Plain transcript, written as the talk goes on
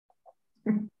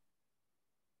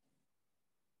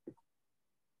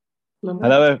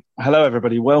Hello,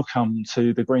 everybody. Welcome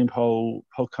to the Green Pole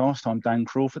podcast. I'm Dan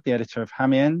Crawford, the editor of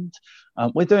Hammy End.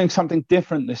 We're doing something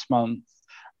different this month,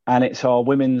 and it's our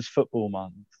Women's Football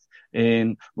Month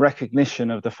in recognition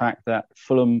of the fact that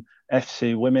Fulham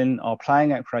FC women are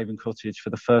playing at Craven Cottage for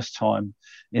the first time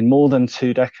in more than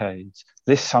 2 decades.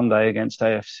 This Sunday against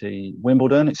AFC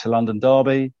Wimbledon. It's a London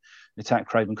derby. It's at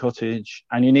Craven Cottage,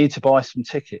 and you need to buy some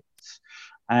tickets.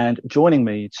 And joining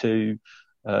me to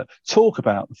talk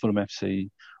about the Fulham FC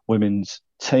women's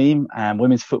team and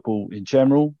women's football in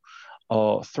general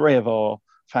are 3 of our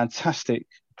fantastic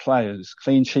players: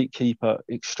 clean sheet keeper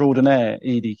extraordinaire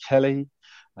Edie Kelly,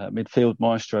 midfield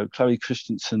maestro Chloé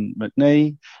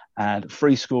Christison-McNee, and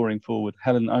free scoring forward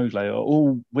Helen Ogle are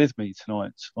all with me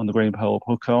tonight on the Green Pole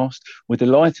podcast. We're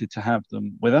delighted to have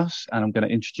them with us, and I'm going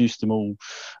to introduce them all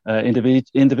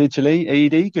individually.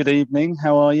 Edie, good evening.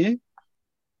 How are you?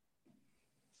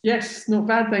 Yes, not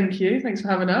bad, thank you. Thanks for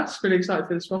having us. Really excited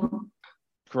for this one.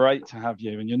 Great to have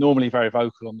you. And you're normally very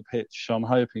vocal on the pitch, so I'm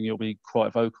hoping you'll be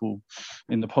quite vocal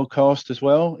in the podcast as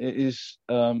well. It is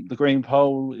the Green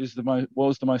Pole was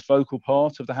the most vocal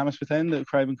part of the Hammersmith End at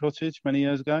Craven Cottage many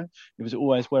years ago. It was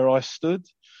always where I stood,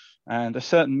 and a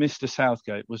certain Mr.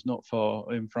 Southgate was not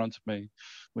far in front of me,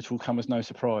 which will come as no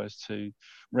surprise to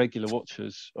regular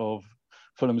watchers of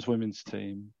Fulham's women's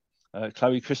team.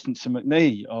 Chloé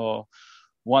Christison-McNee, our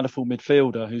wonderful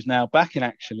midfielder who's now back in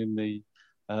action in the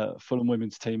Fulham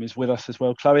women's team, is with us as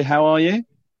well. Chloé, how are you?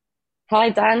 Hi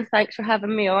Dan, thanks for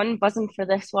having me on. Buzzing for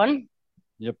this one.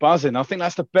 You're buzzing. I think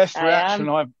that's the best I reaction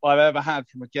am. I've ever had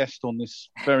from a guest on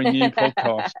this very new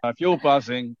podcast. If you're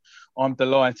buzzing, I'm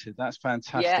delighted. That's Yeah,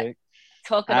 fantastic.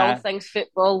 talking all Uh, things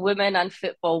football, women and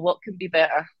football. What could be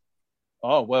better?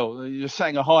 oh, well, you're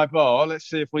setting a high bar. Let's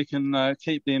see if we can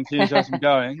keep the enthusiasm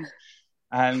going.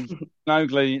 And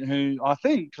Ogle, who I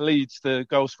think leads the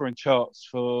goal scoring charts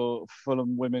for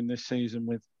Fulham women this season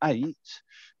with 8,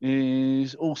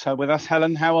 is also with us.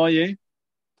 Helen, how are you?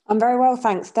 I'm very well,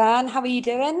 thanks, Dan. How are you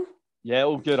doing? Yeah,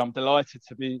 all good. I'm delighted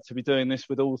to be doing this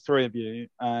with all 3 of you,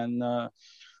 and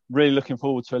really looking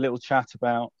forward to a little chat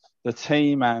about the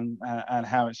team and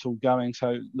how it's all going.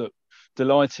 So, look,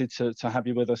 delighted to have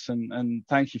you with us, and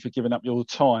thank you for giving up your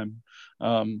time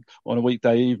on a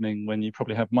weekday evening when you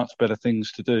probably have much better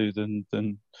things to do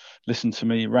than listen to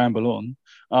me ramble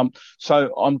on.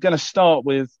 So I'm going to start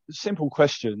with simple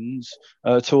questions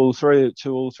to all three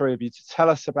of you to tell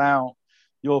us about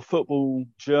your football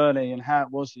journey and how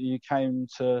it was that you came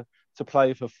to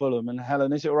play for Fulham. And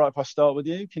Helen, is it all right if I start with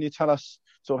you? Can you tell us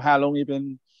sort of how long you've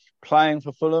been playing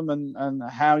for Fulham and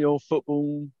how your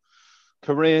football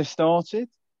career started?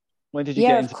 When did you Yeah,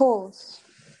 get of into? course.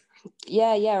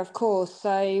 Yeah, of course.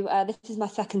 So this is my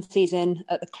second season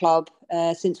at the club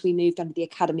since we moved under the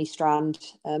academy strand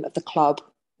of the club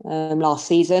last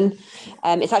season.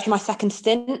 It's actually my second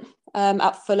stint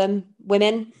at Fulham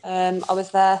Women. I was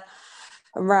there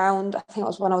around, I think it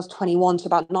was when I was 21, so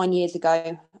about 9 years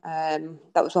ago.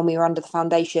 That was when we were under the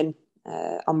foundation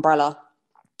umbrella.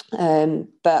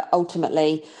 But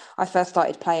ultimately, I first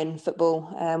started playing football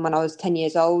when I was 10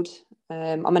 years old.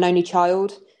 I'm an only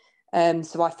child,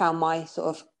 so I found my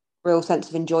sort of real sense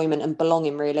of enjoyment and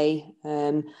belonging really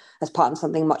as part of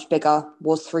something much bigger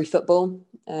was through football.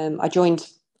 I joined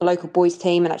a local boys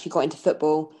team and actually got into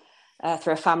football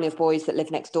through a family of boys that lived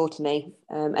next door to me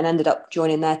and ended up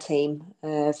joining their team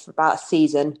for about a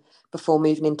season before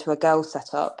moving into a girls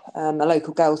setup, a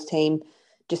local girls team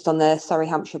just on the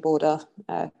Surrey-Hampshire border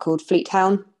called Fleet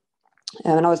Town.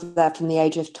 And I was there from the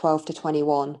age of 12 to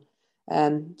 21.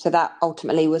 So that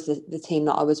ultimately was the team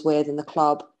that I was with in the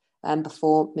club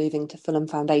before moving to Fulham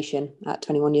Foundation at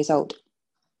 21 years old.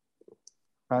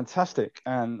 Fantastic.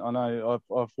 And I know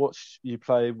I've watched you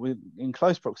play in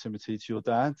close proximity to your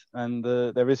dad, and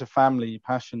there is a family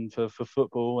passion for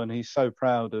football, and he's so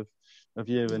proud of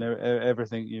you and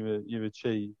everything you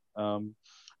achieve.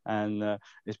 And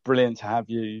it's brilliant to have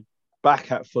you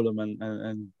back at Fulham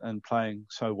and playing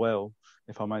so well,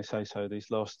 if I may say so, these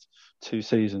last 2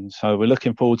 seasons. So we're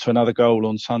looking forward to another goal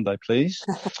on Sunday, please.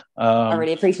 I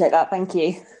really appreciate that. Thank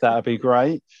you. That'd be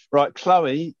great. Right,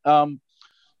 Chloé,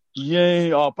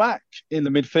 you are back in the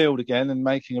midfield again and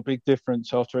making a big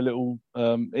difference after a little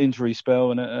injury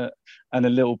spell and a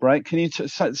little break. Can you?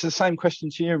 So it's the same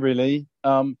question to you, really.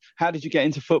 How did you get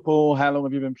into football? How long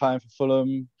have you been playing for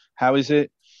Fulham? How is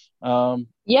it?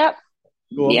 Yep.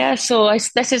 Go on. Yeah, so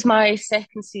this is my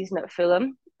second season at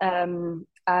Fulham.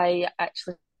 I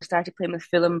actually started playing with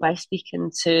Fulham by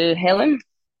speaking to Helen.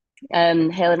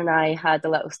 Helen and I had a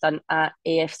little stunt at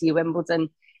AFC Wimbledon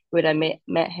where I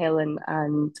met Helen,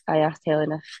 and I asked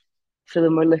Helen if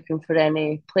Fulham were looking for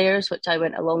any players, which I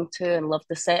went along to and loved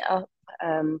the setup.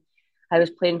 I was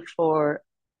playing for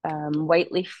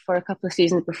Whiteleaf for a couple of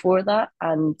seasons before that,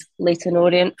 and Leyton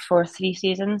Orient for 3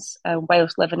 seasons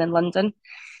whilst living in London.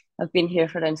 I've been here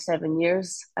for around 7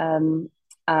 years, and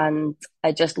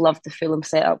I just loved the Fulham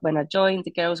setup when I joined.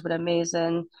 The girls were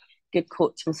amazing, good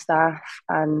coaching staff,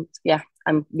 and yeah,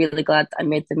 I'm really glad I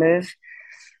made the move.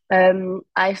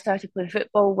 I started playing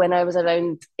football when I was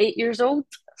around 8 years old,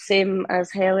 same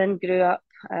as Helen. Grew up,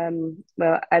 I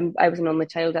was an only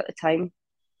child at the time.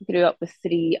 Grew up with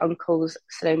three uncles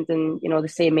surrounding, the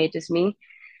same age as me.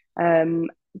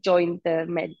 Joined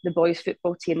the boys'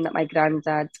 football team that my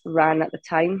granddad ran at the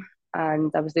time,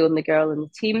 and I was the only girl in the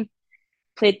team.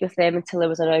 Played with them until I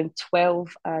was around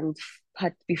 12 and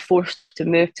had to be forced to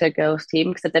move to a girls' team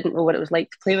because I didn't know what it was like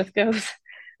to play with girls.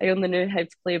 I only knew how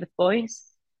to play with boys.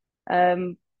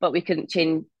 But we couldn't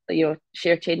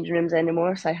share changing rooms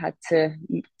anymore, so I had to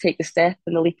take the step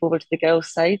and the leap over to the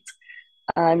girls' side.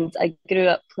 And I grew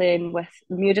up playing with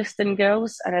Muirston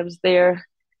girls, and I was there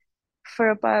for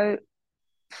about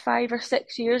 5 or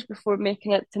 6 years before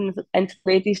making it into the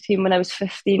ladies' team when I was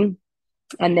 15,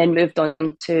 and then moved on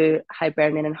to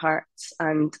Hibernian and Hearts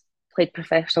and played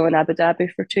professional in Abu Dhabi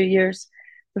for 2 years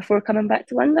before coming back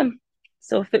to London.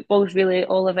 So football is really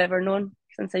all I've ever known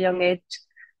since a young age.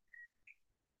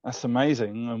 That's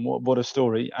amazing, and what a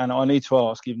story. And I need to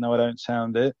ask, even though I don't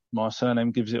sound it, my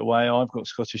surname gives it away. I've got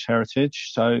Scottish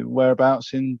heritage. So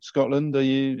whereabouts in Scotland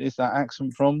is that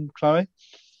accent from, Chloé?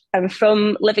 I'm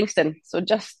from Livingston, so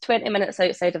just 20 minutes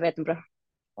outside of Edinburgh.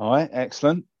 All right,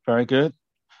 excellent, very good.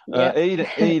 Yeah.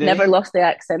 Edie, never lost the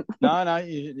accent. No,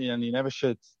 you never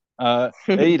should.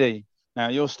 Edie, now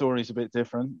your story's a bit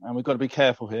different, and we've got to be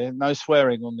careful here. No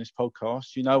swearing on this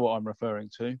podcast. You know what I'm referring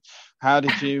to. How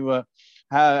did you?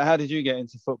 How did you get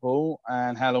into football,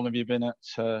 and how long have you been on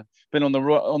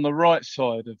the right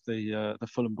side of the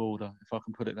Fulham border, if I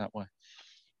can put it that way?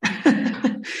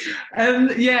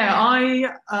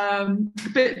 I a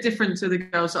bit different to the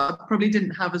girls. I probably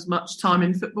didn't have as much time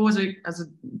in football as a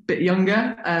bit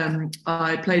younger.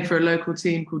 I played for a local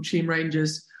team called Cheam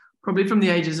Rangers, probably from the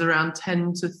ages around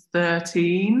 10 to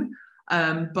 13.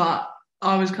 But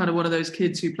I was kind of one of those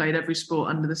kids who played every sport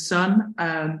under the sun.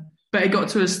 But it got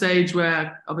to a stage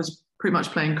where I was pretty much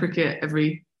playing cricket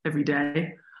every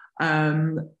day.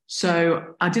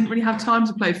 So I didn't really have time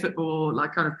to play football,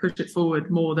 like kind of push it forward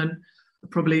more than I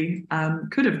probably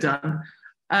could have done.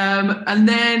 And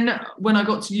then when I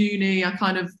got to uni, I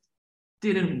kind of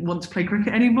didn't want to play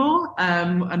cricket anymore.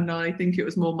 And I think it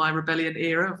was more my rebellion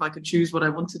era, if I could choose what I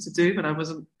wanted to do, but I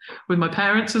wasn't with my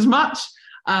parents as much.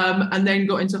 And then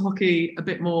got into hockey a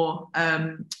bit more.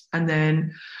 And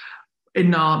then in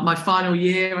my final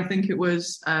year, I think it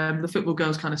was, the football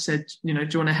girls kind of said, do you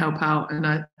want to help out? And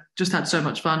I just had so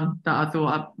much fun that I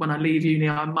thought when I leave uni,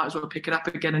 I might as well pick it up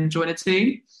again and join a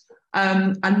team.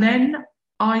 And then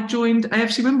I joined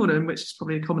AFC Wimbledon, which is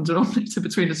probably a common denominator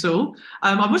between us all.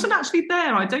 I wasn't actually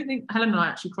there. I don't think Helen and I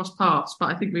actually crossed paths,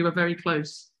 but I think we were very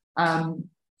close.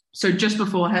 So just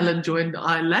before Helen joined,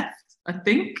 I left, I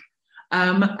think,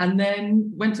 and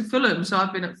then went to Fulham. So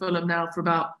I've been at Fulham now for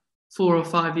about 4 or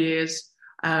 5 years.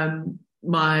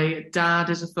 My dad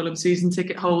is a Fulham season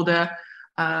ticket holder,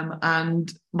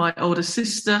 and my older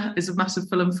sister is a massive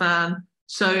Fulham fan.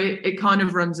 So it kind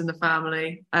of runs in the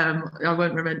family. I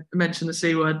won't mention the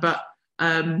C word, but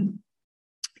very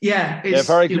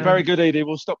good, very good, Edie.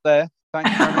 We'll stop there. Thanks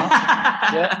very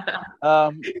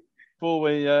much. Before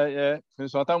we,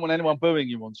 because I don't want anyone booing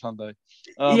you on Sunday.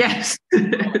 Yes.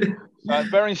 So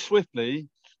very swiftly,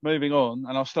 moving on,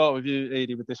 and I'll start with you,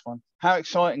 Edie, with this one. How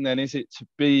exciting then is it to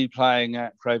be playing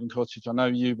at Craven Cottage? I know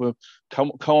you were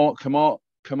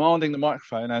commanding the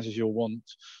microphone, as is your wont,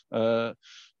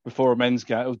 before a men's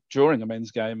game, or during a men's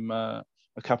game a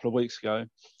couple of weeks ago.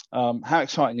 How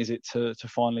exciting is it to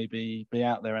finally be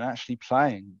out there and actually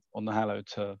playing on the hallowed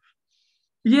turf?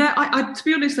 Yeah, I to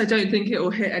be honest, I don't think it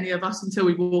will hit any of us until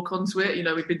we walk onto it.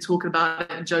 We've been talking about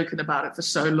it and joking about it for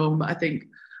so long, but I think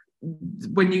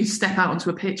when you step out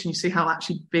onto a pitch and you see how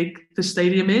actually big the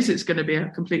stadium is, it's going to be a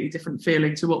completely different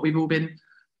feeling to what we've all been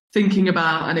thinking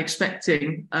about and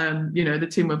expecting. The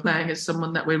team we're playing is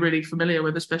someone that we're really familiar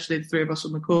with, especially the three of us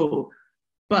on the call.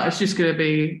 But it's just going to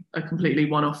be a completely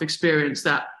one-off experience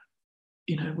that,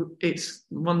 it's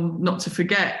one not to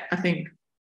forget. I think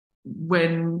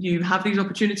when you have these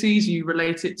opportunities, you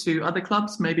relate it to other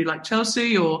clubs, maybe like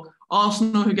Chelsea or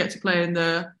Arsenal, who get to play in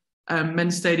the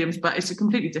men's stadiums, but it's a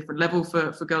completely different level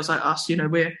for girls like us.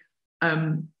 We're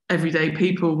everyday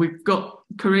people. We've got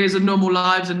careers and normal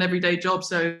lives and everyday jobs.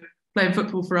 So playing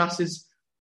football for us is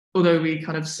although we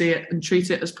kind of see it and treat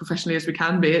it as professionally as we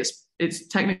can be, it's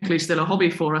technically still a hobby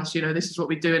for us. This is what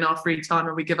we do in our free time,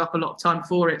 and we give up a lot of time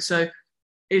for it. So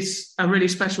it's a really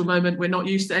special moment. We're not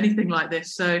used to anything like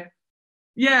this. So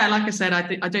yeah, like I said, I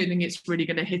don't think it's really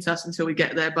going to hit us until we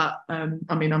get there. But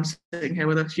I'm sitting here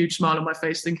with a huge smile on my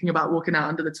face, thinking about walking out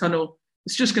under the tunnel.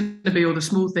 It's just going to be all the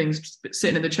small things,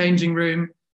 sitting in the changing room,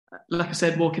 like I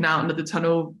said, walking out under the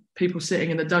tunnel, people sitting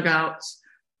in the dugouts,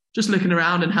 just looking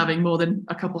around and having more than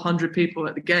a couple hundred people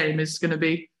at the game is going to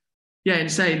be,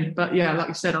 insane. But yeah, like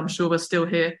I said, I'm sure we're still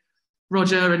here,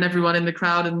 Roger and everyone in the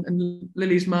crowd and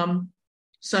Lily's mum.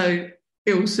 So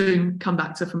it will soon come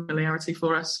back to familiarity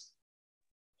for us.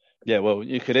 Yeah, well,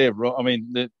 you could hear.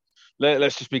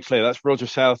 Let's just be clear. That's Roger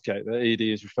Southgate that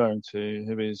Edie is referring to,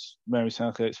 who is Mary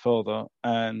Southgate's father.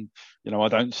 And I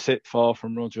don't sit far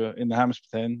from Roger in the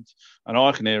Hammersmith end, and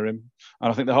I can hear him.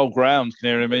 And I think the whole ground can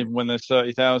hear him, even when there's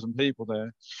 30,000 people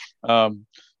there.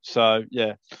 So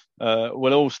yeah,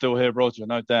 we'll all still hear Roger,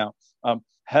 no doubt.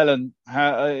 Helen,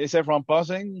 is everyone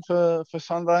buzzing for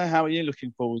Sunday? How are you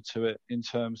looking forward to it in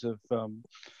terms of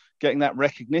getting that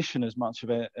recognition as much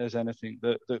of it as anything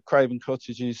that Craven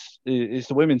Cottage is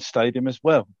the women's stadium as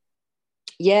well?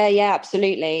 Yeah,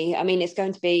 absolutely. I mean, it's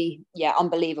going to be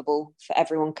unbelievable for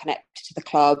everyone connected to the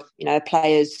club.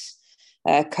 Players,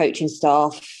 coaching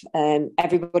staff,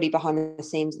 everybody behind the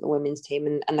scenes at the women's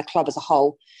team and the club as a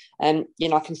whole. I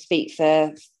can speak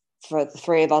for the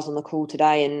three of us on the call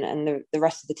today and the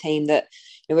rest of the team that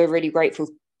we're really grateful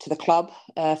to the club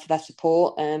for their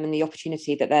support and the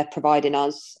opportunity that they're providing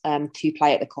us to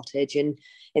play at the Cottage, and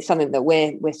it's something that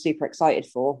we're super excited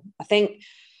for. I think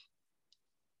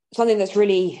something that's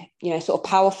really sort of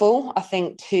powerful, I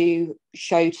think, to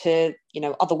show to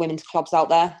other women's clubs out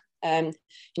there,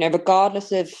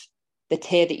 regardless of the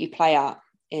tier that you play at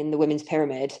in the women's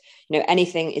pyramid,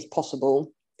 anything is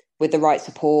possible with the right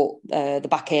support, the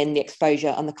back end, the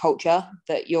exposure and the culture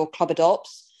that your club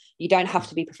adopts. You don't have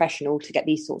to be professional to get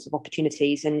these sorts of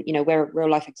opportunities. And, we're a real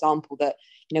life example that,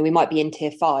 we might be in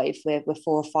tier 5, we're 4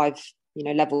 or 5,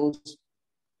 levels,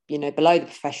 below the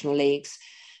professional leagues.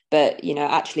 But,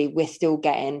 actually we're still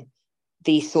getting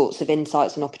these sorts of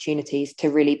insights and opportunities to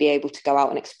really be able to go out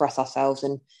and express ourselves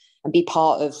and be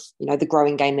part of, the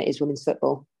growing game that is women's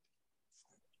football.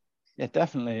 Yeah,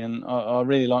 definitely. And I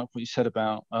really like what you said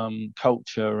about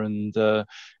culture, and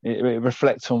it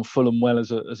reflects on Fulham well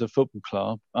as a football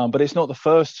club. But it's not the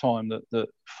first time that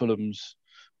Fulham's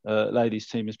ladies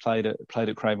team has played at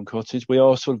Craven Cottage. We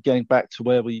are sort of getting back to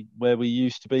where we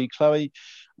used to be. Chloé,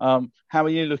 how are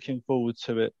you looking forward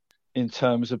to it in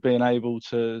terms of being able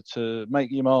to make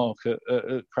your mark at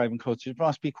Craven Cottage? It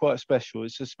must be quite special.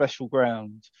 It's a special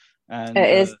ground. And,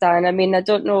 it is, Dan. I mean, I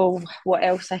don't know what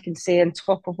else I can say on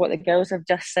top of what the girls have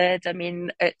just said. I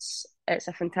mean, it's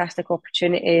a fantastic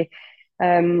opportunity.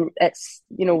 It's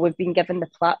we've been given the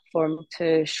platform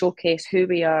to showcase who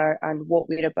we are and what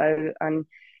we're about, and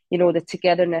the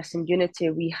togetherness and unity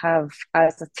we have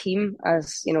as a team,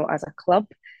 as as a club.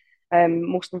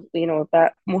 Most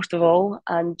of all,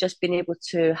 and just being able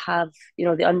to have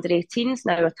the under-18s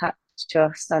now attached to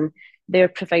us, and they're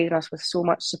providing us with so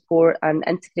much support and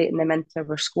integrating them into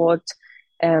our squad,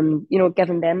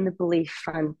 giving them the belief.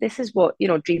 And this is what,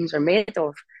 dreams are made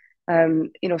of.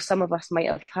 Some of us might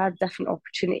have had different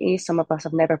opportunities. Some of us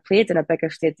have never played in a bigger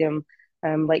stadium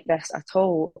like this at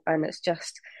all. And it's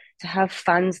just to have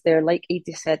fans there, like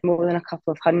Edie said, more than a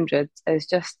couple of hundred, is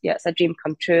just, it's a dream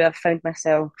come true. I've found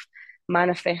myself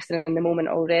manifesting in the moment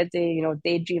already,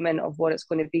 daydreaming of what it's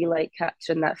going to be like,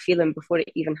 capturing that feeling before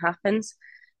it even happens.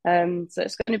 So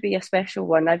it's going to be a special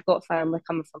one. I've got family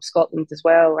coming from Scotland as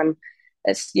well, and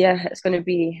it's going to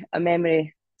be a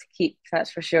memory to keep, that's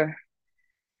for sure.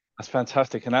 That's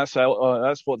fantastic, and that's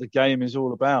what the game is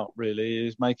all about, really,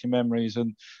 is making memories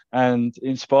and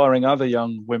inspiring other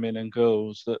young women and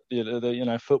girls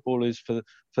that football is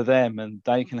for them, and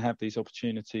they can have these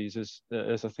opportunities,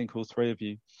 as I think all three of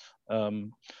you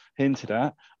hinted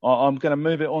at. I'm going to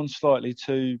move it on slightly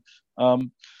to.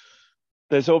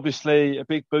 There's obviously a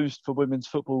big boost for women's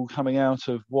football coming out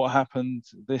of what happened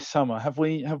this summer. Have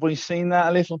we seen that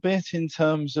a little bit in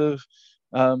terms of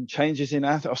changes in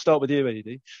I'll start with you,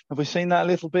 Edie. Have we seen that a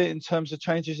little bit in terms of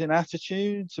changes in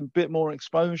attitudes, a bit more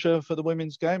exposure for the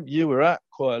women's game? You were at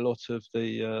quite a lot of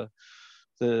the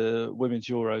women's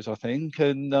Euros, I think,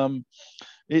 and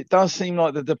it does seem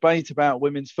like the debate about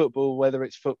women's football, whether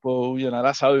it's football,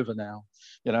 that's over now.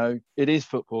 It is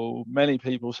football. Many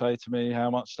people say to me how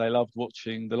much they loved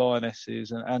watching the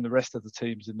Lionesses and the rest of the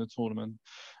teams in the tournament.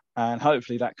 And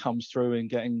hopefully that comes through in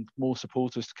getting more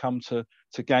supporters to come to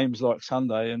games like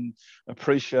Sunday and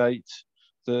appreciate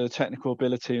the technical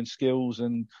ability and skills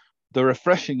and the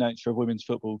refreshing nature of women's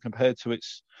football compared to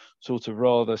its sort of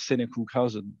rather cynical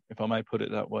cousin, if I may put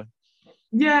it that way.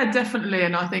 Yeah, definitely.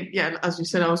 And I think, yeah, as you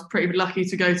said, I was pretty lucky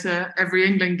to go to every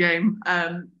England game.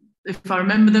 If I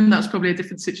remember them, that's probably a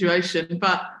different situation.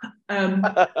 But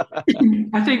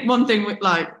I think one thing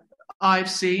I've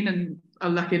seen and are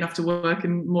lucky enough to work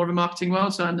in more of a marketing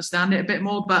world, so I understand it a bit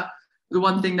more. But the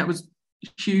one thing that was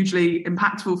hugely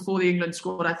impactful for the England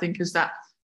squad, I think, is that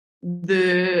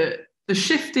the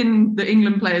shift in the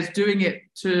England players doing it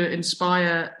to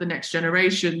inspire the next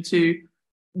generation to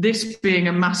this being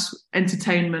a mass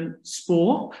entertainment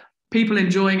sport, people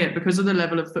enjoying it because of the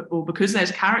level of football, because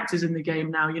there's characters in the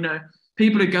game now.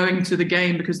 People are going to the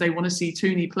game because they want to see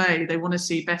Tooney play. They want to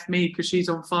see Beth Mead because she's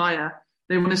on fire.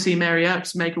 They want to see Mary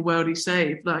Earps make a worldie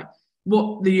save. Like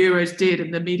what the Euros did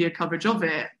and the media coverage of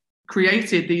it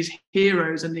created these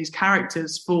heroes and these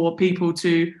characters for people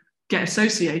to get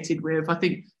associated with. I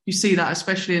think you see that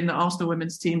especially in the Arsenal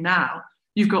women's team now.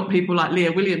 You've got people like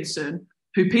Leah Williamson,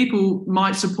 who people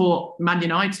might support Man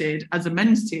United as a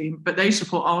men's team, but they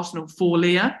support Arsenal for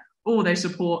Leah, or they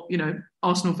support,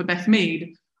 Arsenal for Beth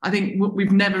Mead. I think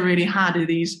we've never really had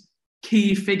these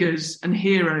key figures and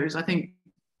heroes. I think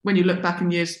when you look back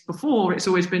in years before, it's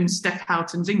always been Steph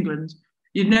Houghton's England.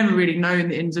 You've never really known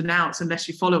the ins and outs unless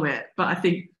you follow it. But I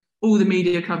think all the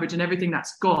media coverage and everything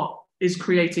that's got is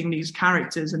creating these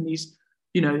characters and these,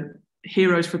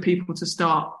 heroes for people to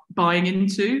start buying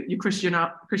into. Your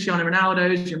Cristiano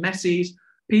Ronaldo's, your Messi's.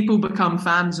 People become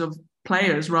fans of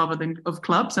players rather than of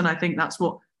clubs, and I think that's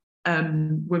what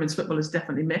women's football has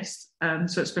definitely missed.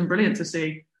 So it's been brilliant to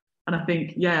see, and I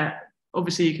think, yeah,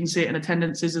 obviously you can see it in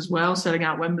attendances as well. Selling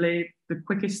out Wembley, the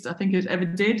quickest I think it ever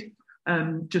did,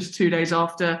 just 2 days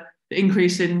after the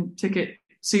increase in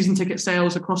season ticket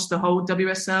sales across the whole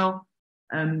WSL.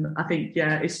 I think,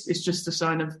 yeah, it's just a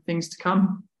sign of things to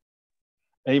come.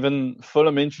 Even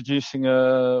Fulham introducing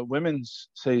a women's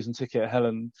season ticket,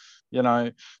 Helen,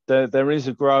 there is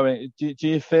a growing. Do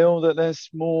you feel that there's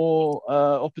more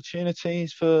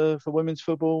opportunities for women's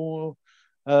football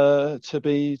to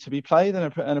be played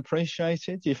and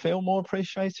appreciated? Do you feel more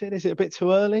appreciated? Is it a bit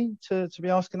too early to be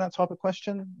asking that type of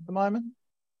question at the moment?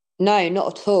 No,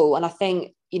 not at all. And I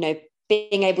think,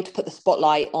 being able to put the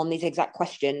spotlight on these exact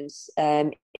questions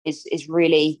is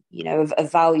really,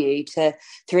 of value to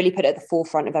really put it at the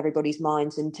forefront of everybody's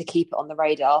minds and to keep it on the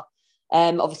radar.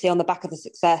 Obviously, on the back of the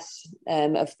success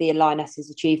of the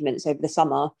Lionesses' achievements over the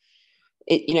summer,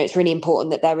 it's really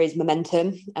important that there is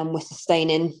momentum and we're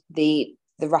sustaining the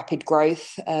rapid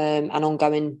growth and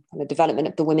ongoing kind of development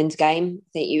of the women's game. I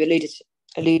think you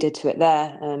alluded to it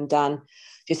there, Dan,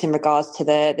 just in regards to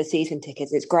the season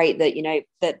tickets. It's great that,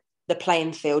 that the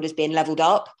playing field is being levelled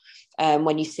up.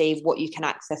 When you see what you can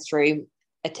access through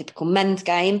a typical men's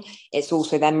game, it's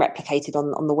also then replicated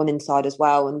on the women's side as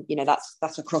well. And,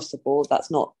 that's across the board.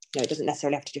 That's not, it doesn't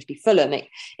necessarily have to just be Fulham.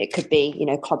 It could be,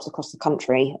 clubs across the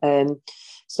country.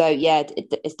 So, yeah,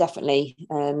 it's definitely,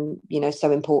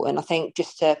 so important. I think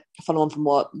just to follow on from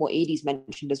what Edie's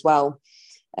mentioned as well,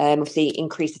 obviously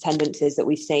increased attendances that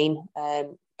we've seen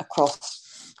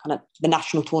across kind of the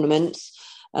national tournaments,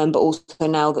 but also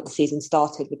now that the season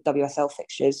started with WSL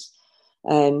fixtures,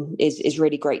 is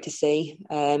really great to see.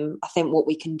 I think what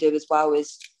we can do as well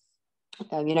is,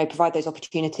 provide those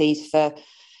opportunities for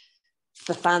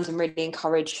fans and really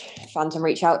encourage fans and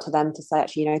reach out to them to say,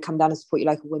 actually, come down and support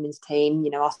your local women's team.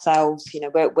 Ourselves,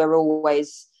 we're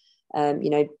always,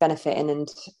 benefiting and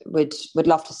would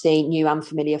love to see new and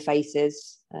familiar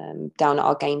faces down at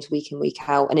our games week in, week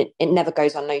out. And it never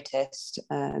goes unnoticed.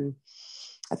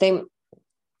 I think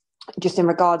just in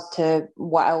regards to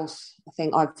what else, I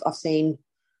think I've seen,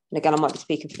 and again, I might be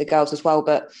speaking for the girls as well,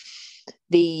 but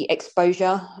the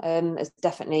exposure has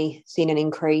definitely seen an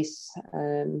increase.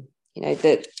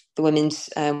 The women's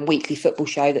weekly football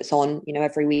show that's on,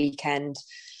 every weekend.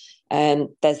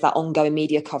 There's that ongoing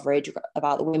media coverage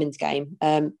about the women's game,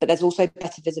 but there's also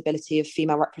better visibility of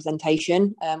female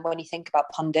representation. When you think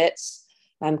about pundits,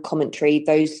 commentary,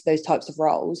 those types of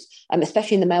roles,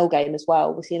 especially in the male game as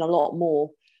well, we're seeing a lot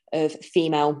more of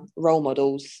female role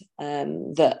models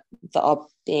that are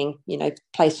being,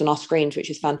 placed on our screens, which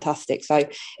is fantastic. So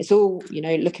it's all,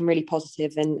 looking really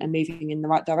positive and moving in the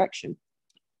right direction.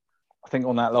 I think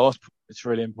on that last point, it's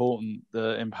really important,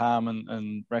 the empowerment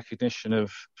and recognition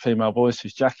of female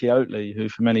voices. Jackie Oatley, who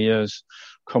for many years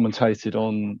commentated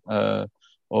on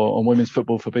women's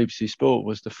football for BBC Sport,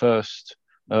 was the first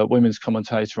women's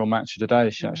commentator on Match of the Day.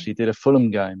 She actually did a Fulham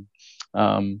game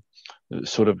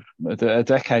sort of a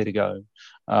decade ago.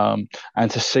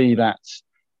 And to see that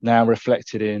now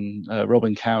reflected in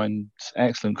Robin Cowan's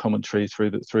excellent commentary through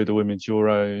the Women's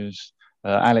Euros.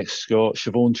 Alex Scott,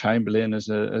 Siobhan Chamberlain as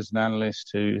an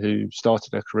analyst who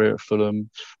started her career at Fulham,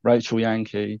 Rachel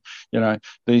Yankee.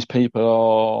 These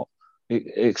people are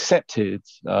accepted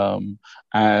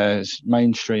as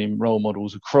mainstream role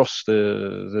models across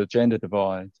the gender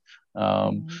divide.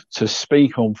 To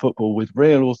speak on football with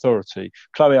real authority.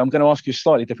 Chloé, I'm going to ask you a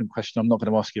slightly different question. I'm not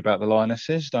going to ask you about the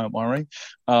Lionesses, don't worry.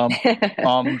 I'm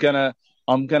going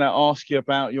to ask you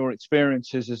about your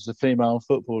experiences as a female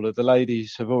footballer. The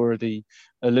ladies have already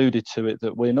alluded to it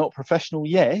that we're not professional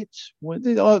yet. We'll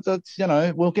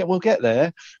get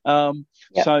there. Yep.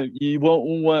 So you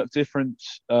all work different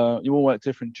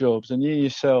jobs, and you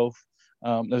yourself.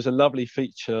 There was a lovely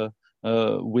feature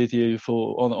with you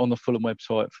on the Fulham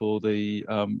website for the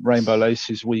Rainbow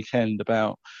Laces weekend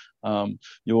about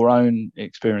your own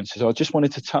experiences. I just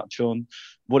wanted to touch on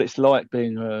what it's like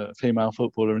being a female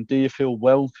footballer, and do you feel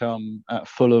welcome at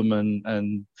Fulham,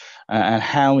 and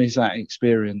how is that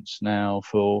experience now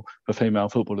for female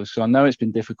footballers? So I know it's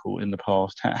been difficult in the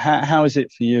past. How is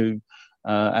it for you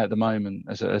at the moment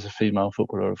as a female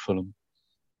footballer at Fulham?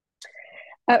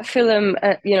 At Fulham,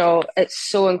 it's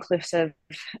so inclusive.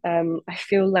 I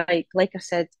feel like I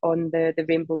said on the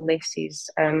Rainbow Laces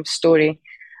story,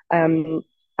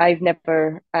 I've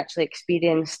never actually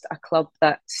experienced a club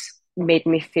that's made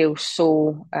me feel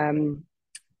so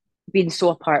being so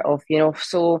a part of.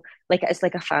 So like it's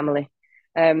like a family.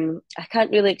 I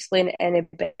can't really explain it any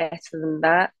better than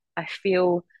that. I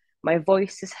feel my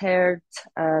voice is heard.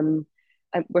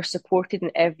 And we're supported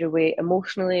in every way,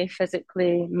 emotionally,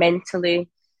 physically, mentally.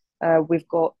 We've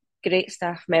got great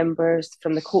staff members,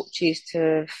 from the coaches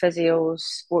to physios,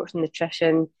 sports and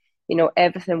nutrition,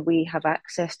 everything we have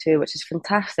access to, which is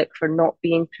fantastic for not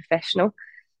being professional.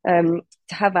 To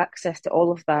have access to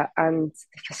all of that and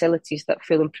the facilities that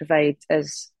Fulham provide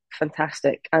is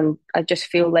fantastic. And I just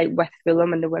feel like with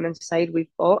Fulham and the women's side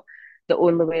we've got, the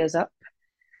only way is up.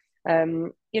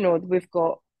 We've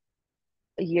got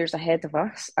years ahead of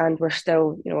us, and we're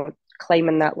still,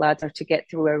 climbing that ladder to get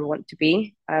to where we want to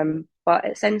be. But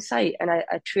it's in sight, and I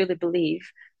truly believe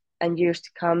in years to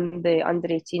come, the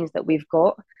under-18s that we've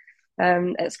got,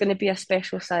 it's going to be a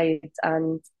special side,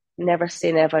 and never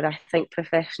say never. I think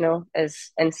professional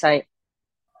is in sight.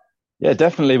 Yeah,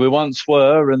 definitely. We once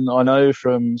were, and I know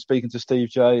from speaking to Steve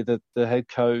J, the head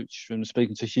coach, from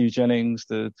speaking to Hugh Jennings,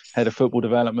 the head of football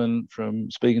development,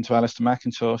 from speaking to Alistair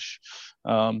McIntosh,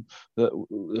 that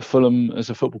Fulham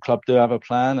as a football club do have a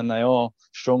plan, and they are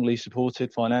strongly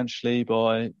supported financially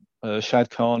by Shad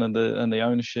Khan and the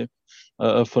ownership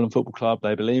of Fulham Football Club.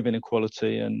 They believe in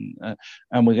equality, and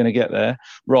we're going to get there.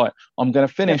 Right, I'm going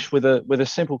to finish with a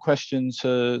simple question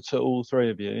to all three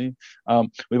of you.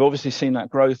 We've obviously seen that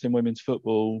growth in women's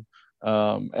football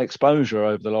exposure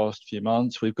over the last few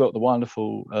months. We've got the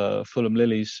wonderful Fulham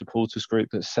Lilies supporters group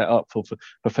that's set up for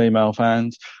female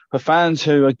fans. For fans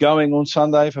who are going on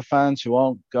Sunday, for fans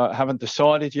who haven't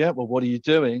decided yet, well, what are you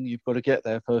doing? You've got to get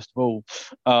there first of all.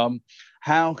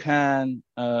 How can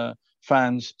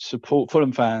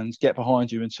Fulham fans get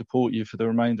behind you and support you for the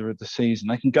remainder of the season?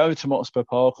 They can go to Motspur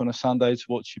Park on a Sunday to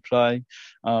watch you play.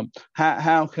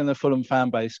 How can the Fulham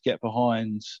fan base get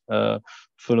behind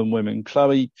Fulham women?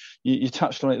 Chloé, you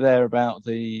touched on it there about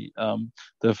the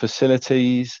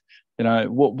facilities.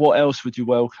 What else would you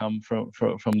welcome from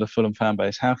the Fulham fan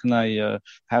base? How can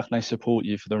they support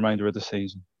you for the remainder of the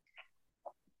season?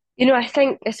 I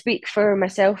think I speak for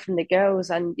myself and the girls,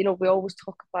 and we always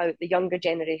talk about the younger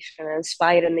generation and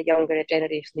inspiring the younger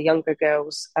generation, the younger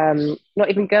girls, not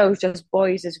even girls, just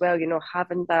boys as well.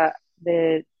 Having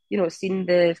seeing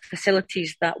the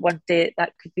facilities that one day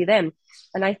that could be them.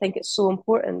 And I think it's so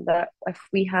important that if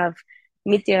we have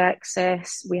media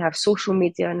access, we have social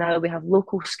media now, we have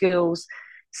local schools.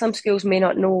 Some schools may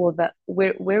not know that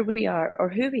where we are or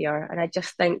who we are, and I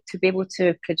just think to be able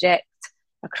to project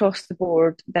across the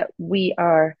board that we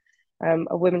are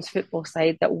a women's football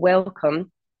side that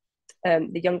welcome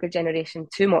the younger generation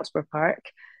to Motspur Park,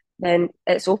 then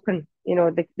it's open.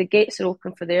 The gates are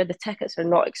open for there. The tickets are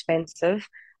not expensive.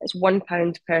 It's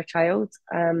 £1 per child.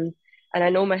 And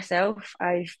I know myself,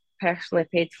 I've personally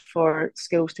paid for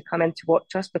schools to come in to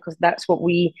watch us, because that's what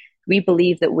we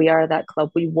believe, that we are that club.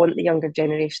 We want the younger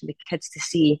generation, the kids, to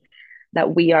see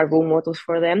that we are role models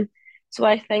for them. So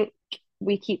I think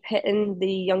we keep hitting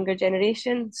the younger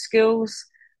generation, schools,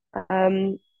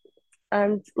 and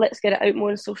let's get it out more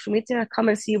on social media. Come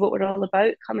and see what we're all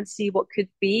about. Come and see what could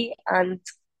be, and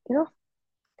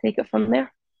take it from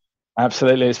there.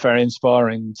 Absolutely, it's very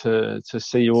inspiring to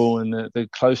see you all and the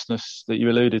closeness that you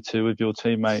alluded to with your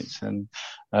teammates, and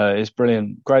it's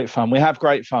brilliant. Great fun. We have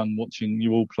great fun watching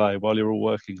you all play while you're all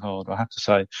working hard, I have to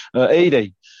say.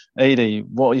 Edie,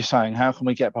 what are you saying? How can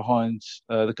we get behind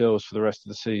the girls for the rest of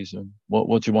the season?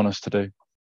 What do you want us to do?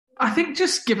 I think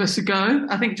just give us a go.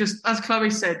 I think just, as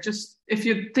Chloé said, just if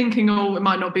you're thinking, oh, it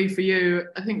might not be for you,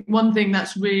 I think one thing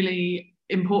that's really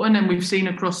important, and we've seen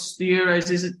across the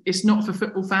Euros, is it's not for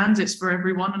football fans, it's for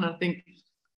everyone. And I think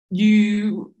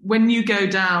when you go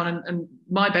down, and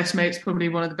my best mate's probably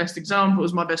one of the best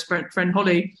examples, my best friend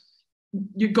Holly,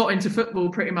 you got into football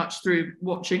pretty much through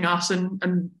watching us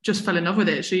and just fell in love with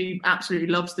it. She absolutely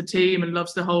loves the team and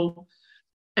loves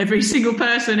every single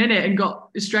person in it, and got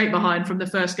straight behind from the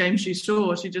first game she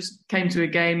saw. She just came to a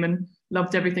game and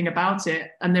loved everything about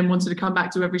it, and then wanted to come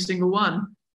back to every single one.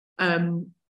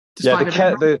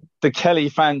 The Kelly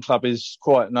fan club is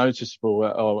quite noticeable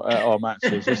at our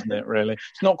matches, isn't it, really?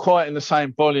 It's not quite in the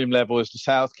same volume level as the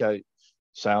Southgate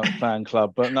fan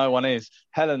club, but no one is.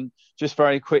 Helen, just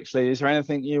very quickly, is there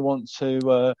anything you want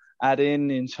to add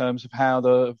in terms of how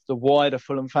the wider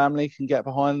Fulham family can get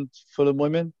behind Fulham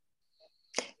women?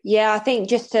 Yeah, I think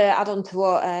just to add on to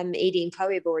what Edie and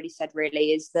Chloé have already said,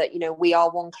 really, is that, we are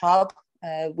one club.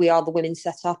 We are the women's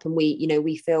setup, and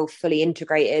we feel fully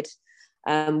integrated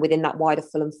within that wider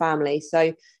Fulham family.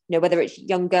 So, whether it's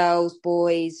young girls,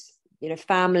 boys,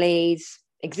 families,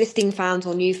 existing fans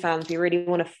or new fans, we really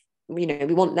want to, we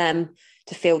want them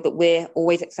to feel that we're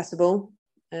always accessible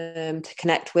to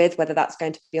connect with, whether that's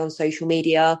going to be on social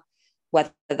media,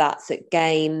 whether that's at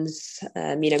games,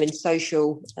 in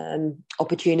social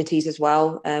opportunities as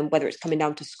well, whether it's coming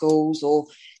down to schools or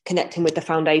connecting with the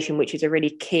foundation, which is a really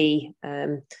key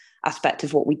aspect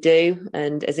of what we do,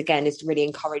 and is really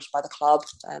encouraged by the club,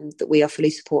 that we are fully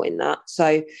supporting that.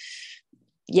 So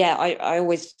I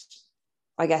always,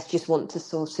 I guess, just want to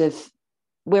sort of,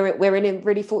 we're in a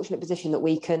really fortunate position that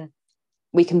we can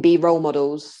be role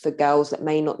models for girls that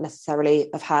may not necessarily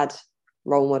have had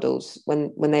role models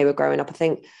when they were growing up. I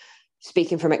think,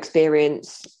 speaking from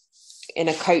experience in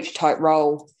a coach type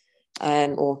role,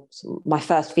 or my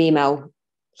first female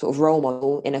sort of role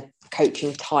model in a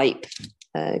coaching type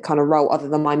kind of role, other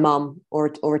than my mum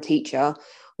or a teacher,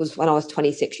 was when I was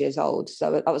 26 years old.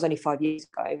 So that was only 5 years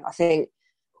ago. I think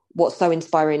what's so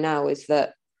inspiring now is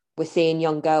that we're seeing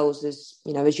young girls as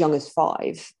young as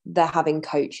 5. They're having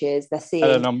coaches. They're seeing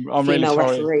Helen, I'm female really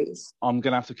sorry. referees. I'm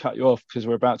going to have to cut you off because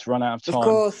we're about to run out of time. Of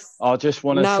course. I just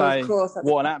want to say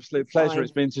what an absolute pleasure fine.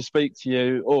 It's been to speak to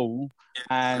you all,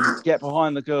 and get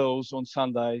behind the girls on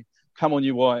Sunday. Come on,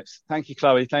 you Whites. Thank you,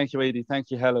 Chloé. Thank you, Edie. Thank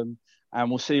you, Helen. And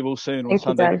we'll see you all soon on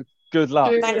Sunday. Dan. Good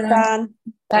luck. Thanks, Dan.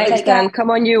 Thanks, Dan. Come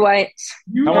on, you Whites.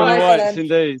 Come on, you Whites,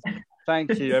 indeed.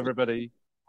 Thank you, everybody.